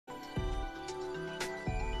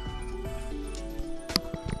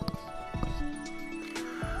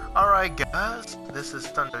Alright guys, this is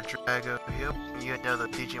Thunder Drago here, you another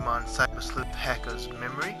Digimon Cyber Sleuth Hacker's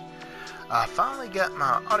memory. I finally got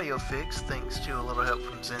my audio fixed thanks to a little help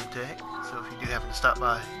from Zentech, so if you do happen to stop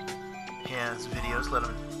by his videos,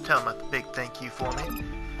 tell him a big thank you for me.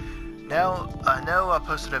 Now, I know I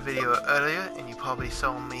posted a video earlier and you probably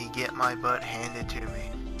saw me get my butt handed to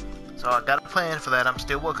me. So I got a plan for that, I'm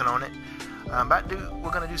still working on it.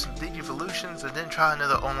 We're going to do some Digivoluions and then try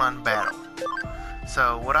another online battle.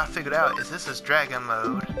 So what I figured out is this is Dragon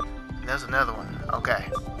mode, and there's another one.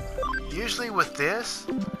 Okay. Usually with this,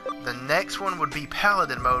 the next one would be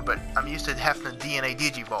Paladin mode, but I'm used to having to DNA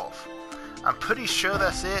Digivolve. I'm pretty sure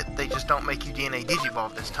that's it, they just don't make you DNA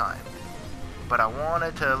Digivolve this time. But I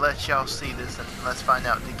wanted to let y'all see this, and let's find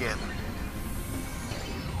out together.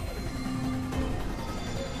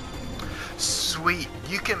 Sweet,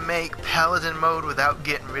 you can make Paladin mode without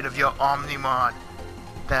getting rid of your Omnimon.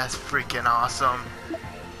 That's freaking awesome.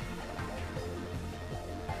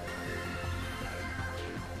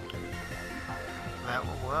 That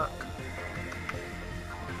will work.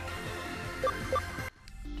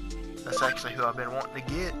 That's actually who I've been wanting to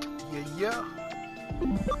get. Yeah.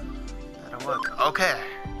 That'll work. Okay.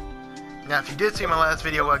 Now, if you did see my last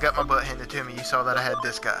video where I got my butt handed to me, you saw that I had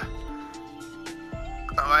this guy.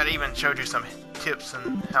 Oh, I even showed you some tips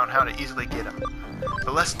on how to easily get him.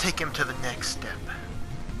 But let's take him to the next step.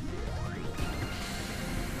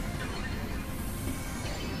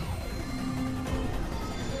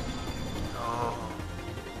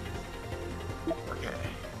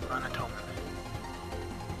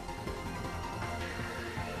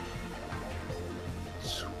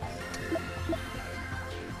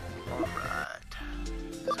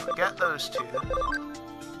 Got those two. Yeah.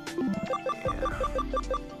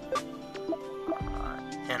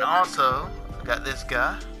 Alright. And also, I got this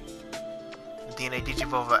guy. The DNA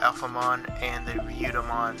Digivolver Alphamon and the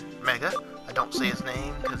Ryudomon Mega. I don't say his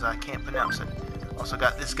name because I can't pronounce it. Also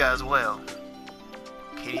got this guy as well.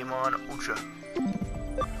 Digimon Ultra.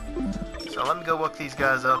 So let me go work these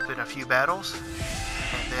guys up in a few battles.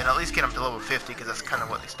 And then at least get them to level 50 because that's kind of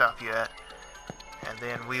what they stop you at. And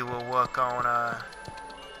then we will work on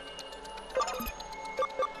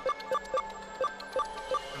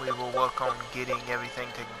getting everything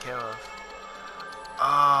taken care of.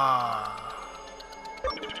 I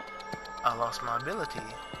lost my ability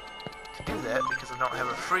to do that because I don't have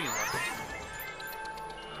a free one.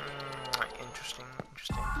 Interesting.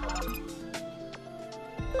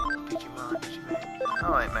 Digimon. I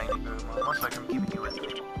like Magnet Gurumon. Looks like I'm keeping you with me.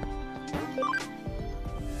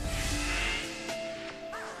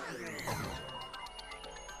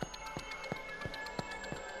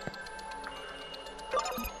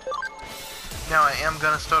 Now I am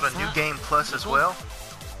going to start a new game plus as well.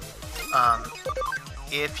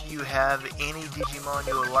 If you have any Digimon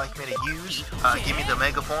you would like me to use, give me the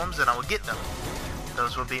Mega Forms and I will get them.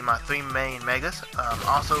 Those will be my 3 main Megas.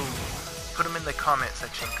 Also, put them in the comment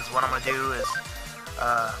section because what I'm going to do is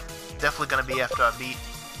definitely going to be after I beat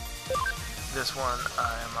this one.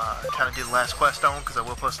 I'm trying to do the last quest on because I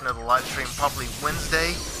will post another live stream probably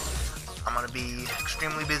Wednesday. I'm going to be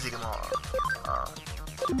extremely busy tomorrow.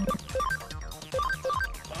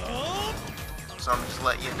 So I'm just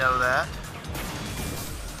letting you know that.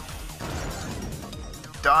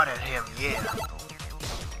 Dot at him, yeah.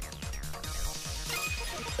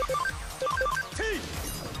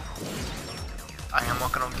 I am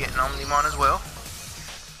working on getting Omnimon as well.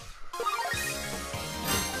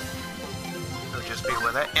 So just be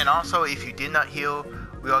with that. And also, if you did not heal,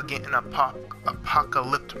 we are getting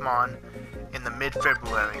Apocalyptomon in the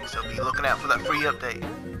mid-February. So be looking out for that free update.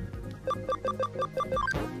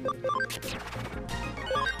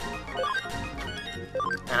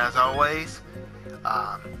 And as always,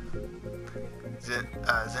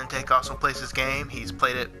 Zentech also plays this game. He's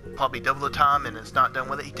played it probably double the time and is not done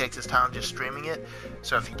with it. He takes his time just streaming it.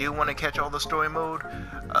 So if you do want to catch all the story mode,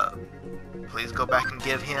 please go back and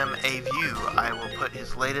give him a view. I will put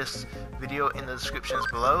his latest video in the descriptions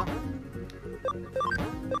below,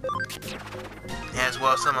 as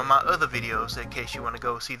well as some of my other videos in case you want to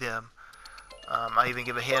go see them. I even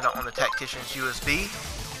give a head on the Tactician's USB,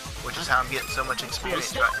 which is how I'm getting so much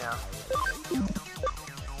experience right now.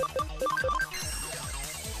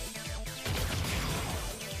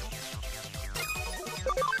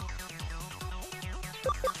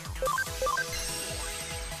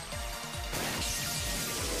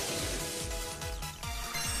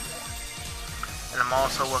 And I'm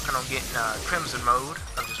also working on getting Crimson mode.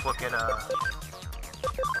 I'm just working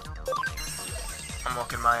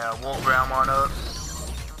my Wolframon up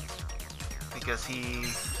because he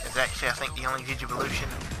is actually, I think, the only Digivolution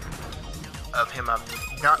of him I've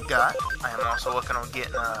not got. I am also working on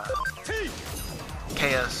getting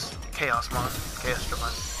Chaos Dramon,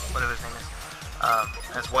 whatever his name is,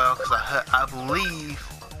 as well, because I believe,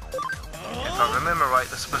 if I remember right,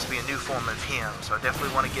 there's supposed to be a new form of him, so I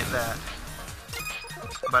definitely want to get that.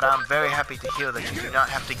 But I'm very happy to hear that you do not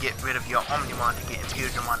have to get rid of your Omnimon to get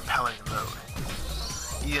Imperialdramon Paladin mode.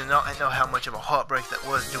 You do not know how much of a heartbreak that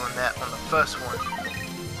was doing that on the first one,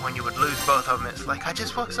 when you would lose both of them. It's like, I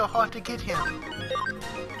just worked so hard to get him.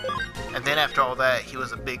 And then after all that, he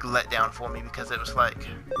was a big letdown for me, because it was like,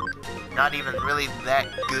 not even really that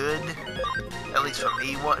good, at least for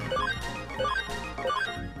me, wasn't.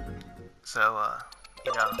 So,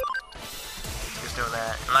 you know, just doing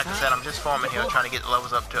that. And like I said, I'm just farming here, trying to get the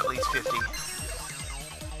levels up to at least 50.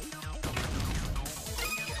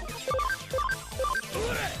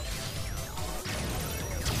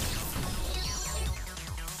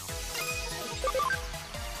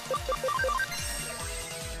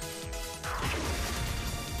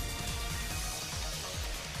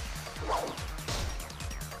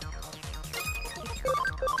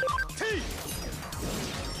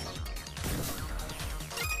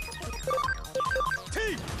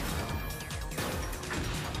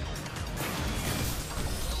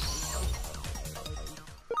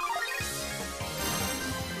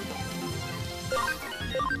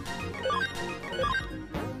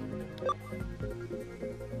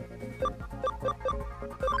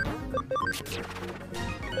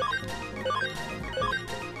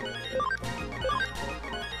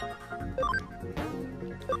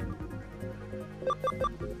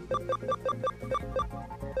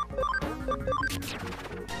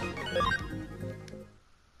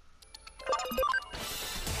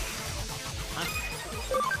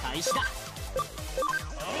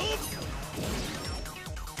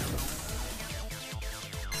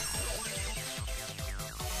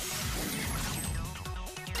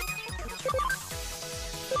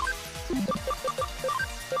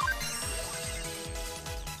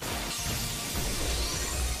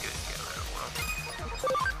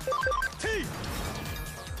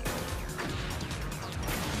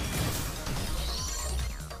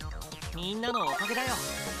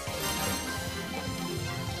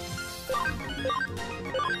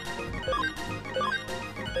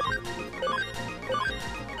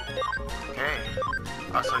 Okay,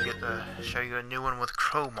 also get to show you a new one with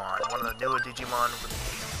Crowmon, one of the newer Digimon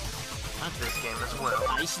with this game as well.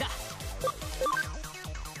 There we go.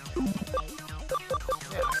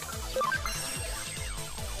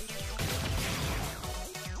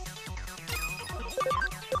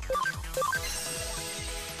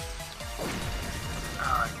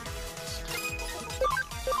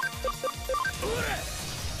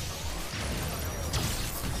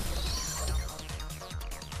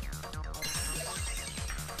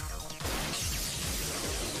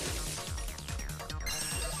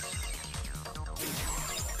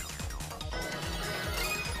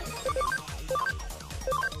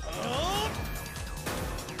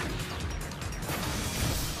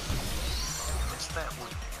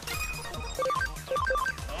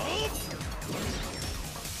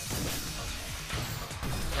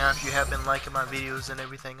 Now, if you have been liking my videos and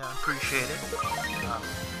everything, I appreciate it.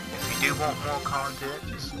 If you do want more content,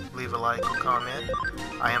 just leave a like or comment.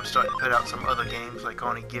 I am starting to put out some other games like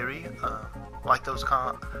Onigiri. Like those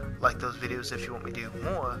videos if you want me to do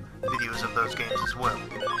more videos of those games as well.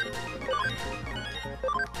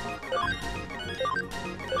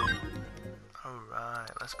 Alright,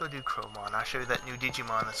 let's go do Crowmon. I'll show you that new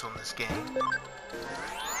Digimon that's on this game.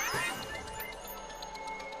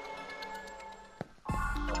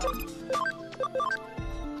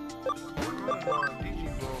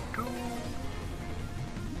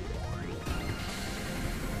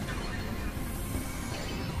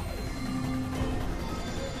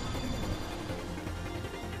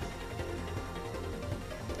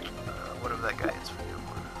 Whatever that guy is for you.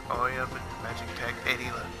 Oh yeah, but magic attack 80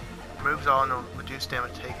 left. Removes all no reduced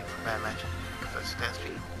damage taken from bad magic. Confess stat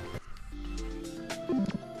speed.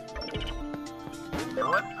 You know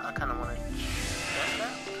what? I kinda wanna check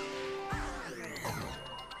that.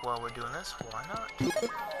 While we're doing this, why not?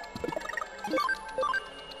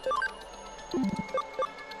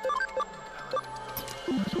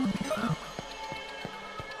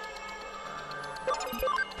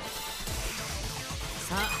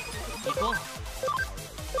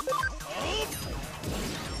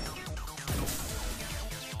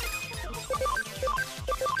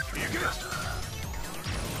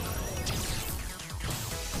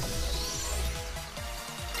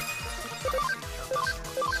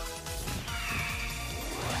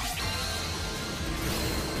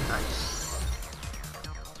 Nice.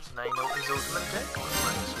 So now you know what his ultimate attack.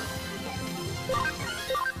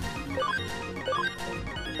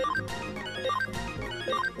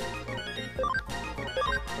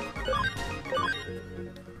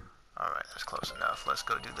 Alright, that's close enough. Let's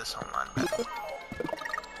go do this online battle.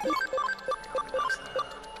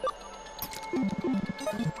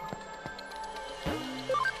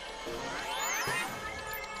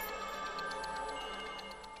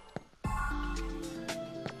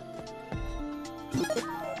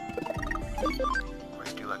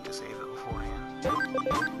 Always do like to save it beforehand.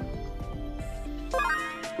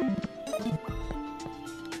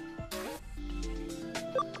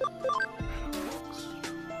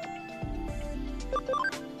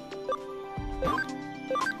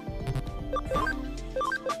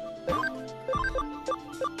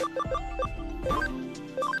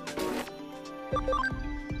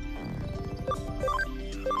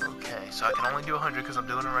 Okay, so I can only do 100 because I'm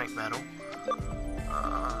doing a rank battle.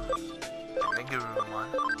 Make a room one.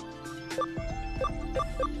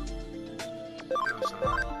 There's some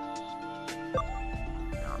more.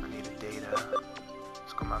 Now I need a data.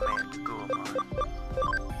 Let's go my man Digimon.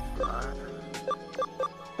 Alright.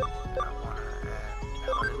 I want to add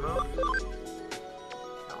pellet mode.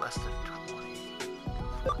 No less than 20.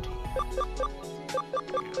 14.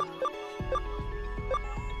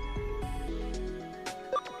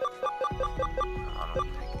 I don't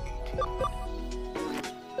think 18.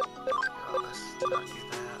 Let's not do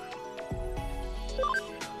that.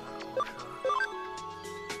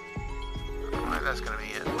 Alright, that's gonna be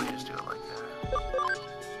it. We'll just do it like that.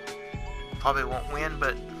 Probably won't win,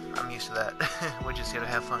 but I'm used to that. We're just here to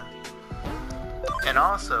have fun. And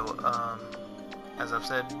also, as I've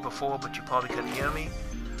said before, but you probably couldn't hear me,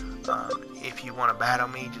 if you want to battle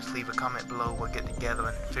me, just leave a comment below. We'll get together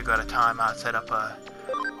and figure out a time. I'll set up a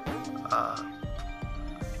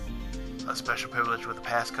special privilege with a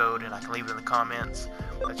passcode, and I can leave it in the comments.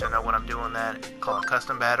 Let you know when I'm doing that. Call it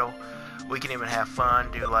custom battle. We can even have fun.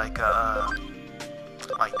 Do like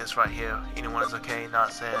this right here. Anyone is okay.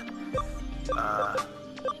 Not set.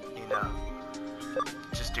 You know,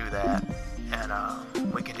 just do that, and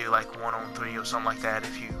we can do like 1-on-3 or something like that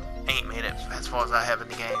if you ain't made it as far as I have in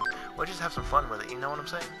the game. We'll just have some fun with it. You know what I'm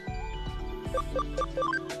saying?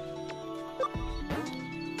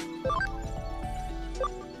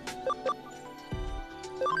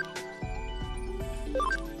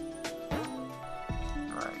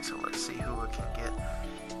 Alright, so let's see who we can get.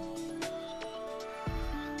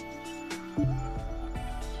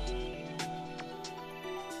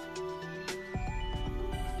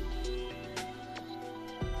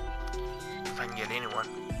 If I can get anyone.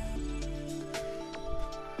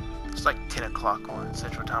 It's like 10 o'clock on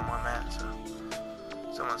Central Time where I'm at, so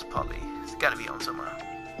someone's probably, it's gotta be on somewhere.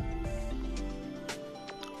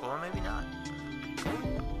 Or maybe not.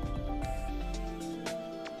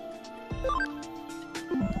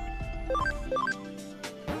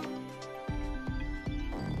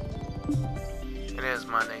 It is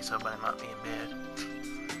Monday, so everybody might be in bed.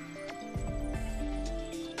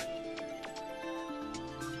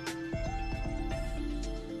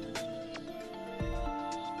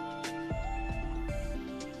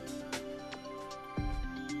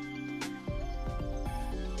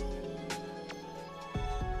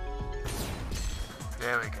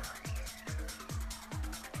 There we go.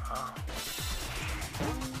 Oh.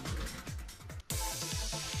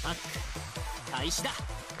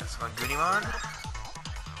 Got some Digimon.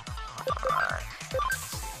 Alright.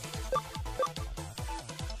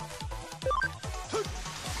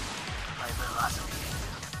 My velocity.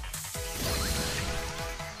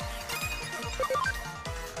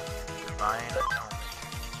 Divine Atonement.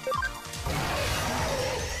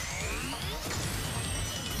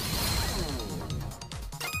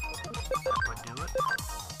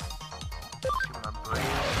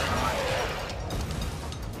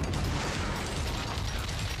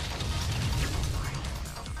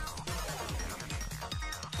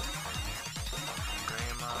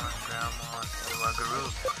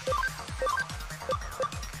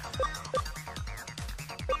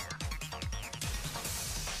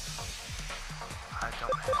 I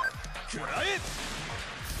don't have. Try it.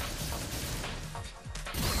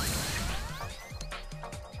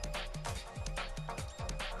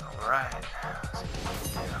 All right.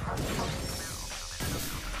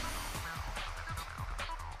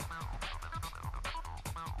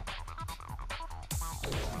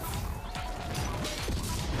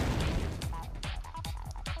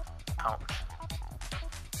 Ouch.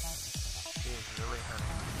 He is really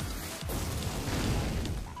hurting.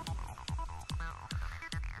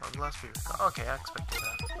 Well, the last few. Okay, I expected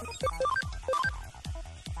that.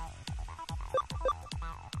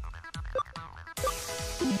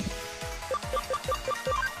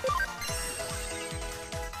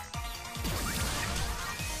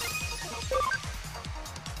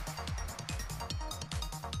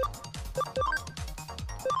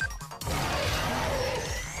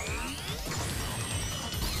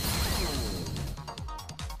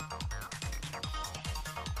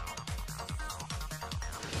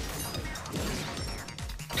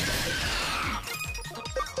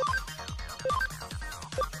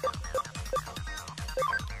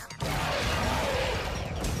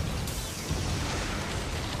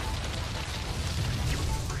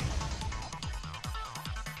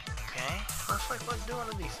 like we're doing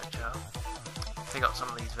a decent job. Take out some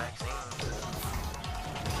of these vaccines.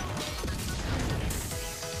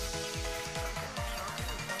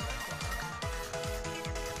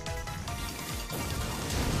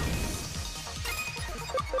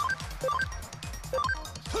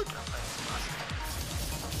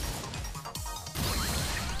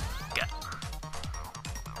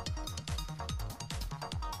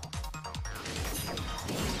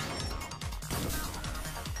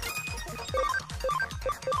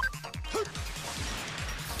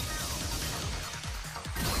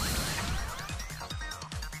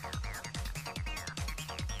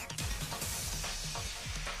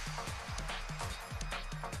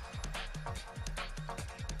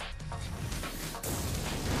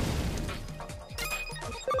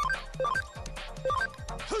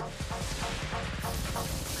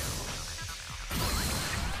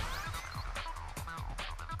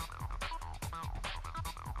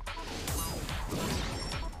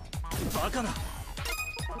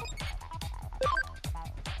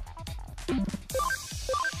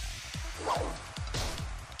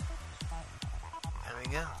 There we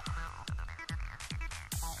go.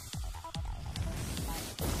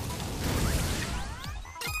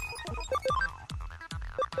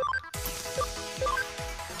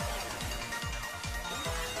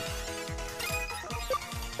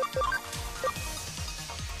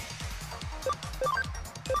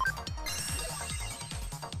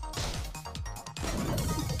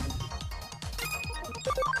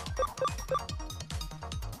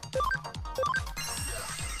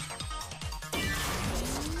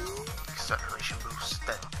 Acceleration boost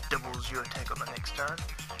that doubles your attack on the next turn.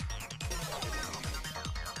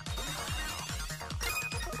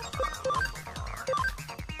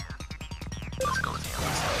 Let's go with the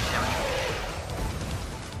damage.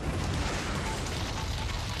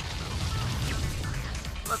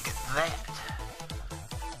 Look at that.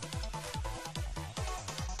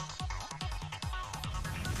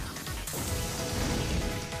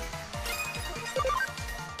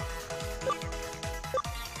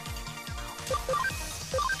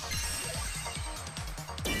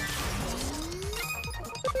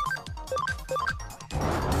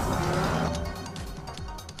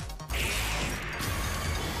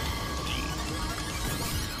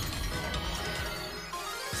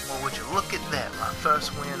 Well, would you look at that, my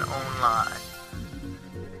first win online.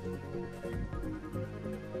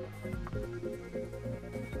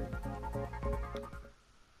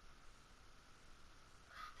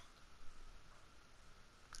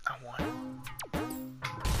 I won.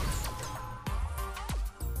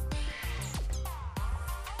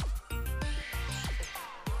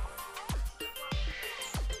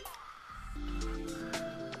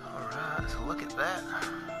 Alright, so look at that.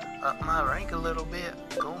 Up my rank a little bit.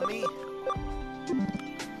 Go me.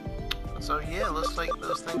 So yeah, looks like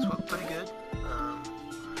those things look pretty good.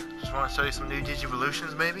 Just want to show you some new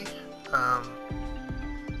Digivoluions maybe. I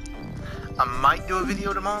might do a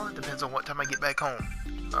video tomorrow. Depends on what time I get back home.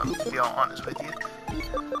 To be all honest with you.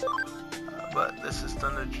 But this is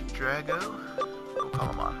Thunder Drago. We'll call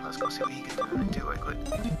him on. Let's go see what he can turn into right quick.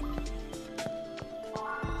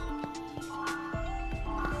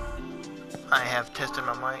 I have tested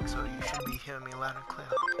my mic, so you should be hearing me loud and clear.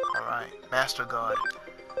 Alright, Master Guard.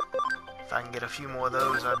 If I can get a few more of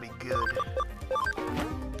those, I'd be good. Go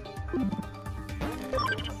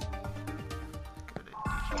to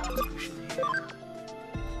Digivolution here.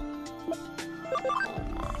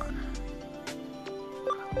 Come on.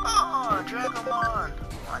 Oh, Dragomon!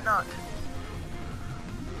 Why not?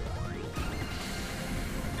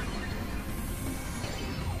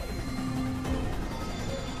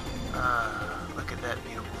 Look at that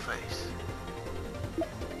beautiful face.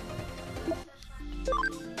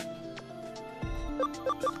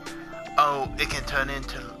 Oh, it can turn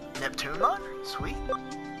into Neptunemon? Sweet.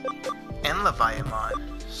 And Leviamon?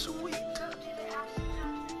 Sweet.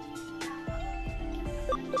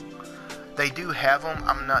 They do have them.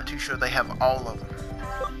 I'm not too sure they have all of them.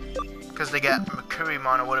 Because they got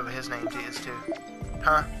Mercurymon or whatever his name is too.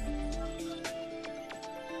 Huh?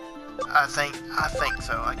 I think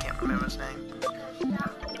so. I can't remember his name.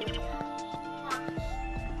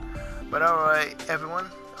 But alright, everyone.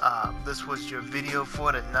 This was your video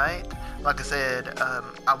for tonight. Like I said,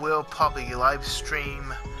 I will probably live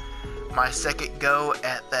stream my second go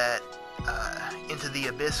at that Into the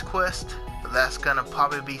Abyss quest. But that's gonna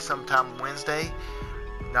probably be sometime Wednesday.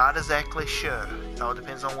 Not exactly sure. It all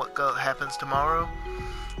depends on what happens tomorrow.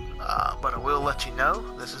 But I will let you know.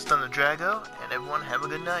 This is Thunder Drago, and everyone have a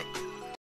good night.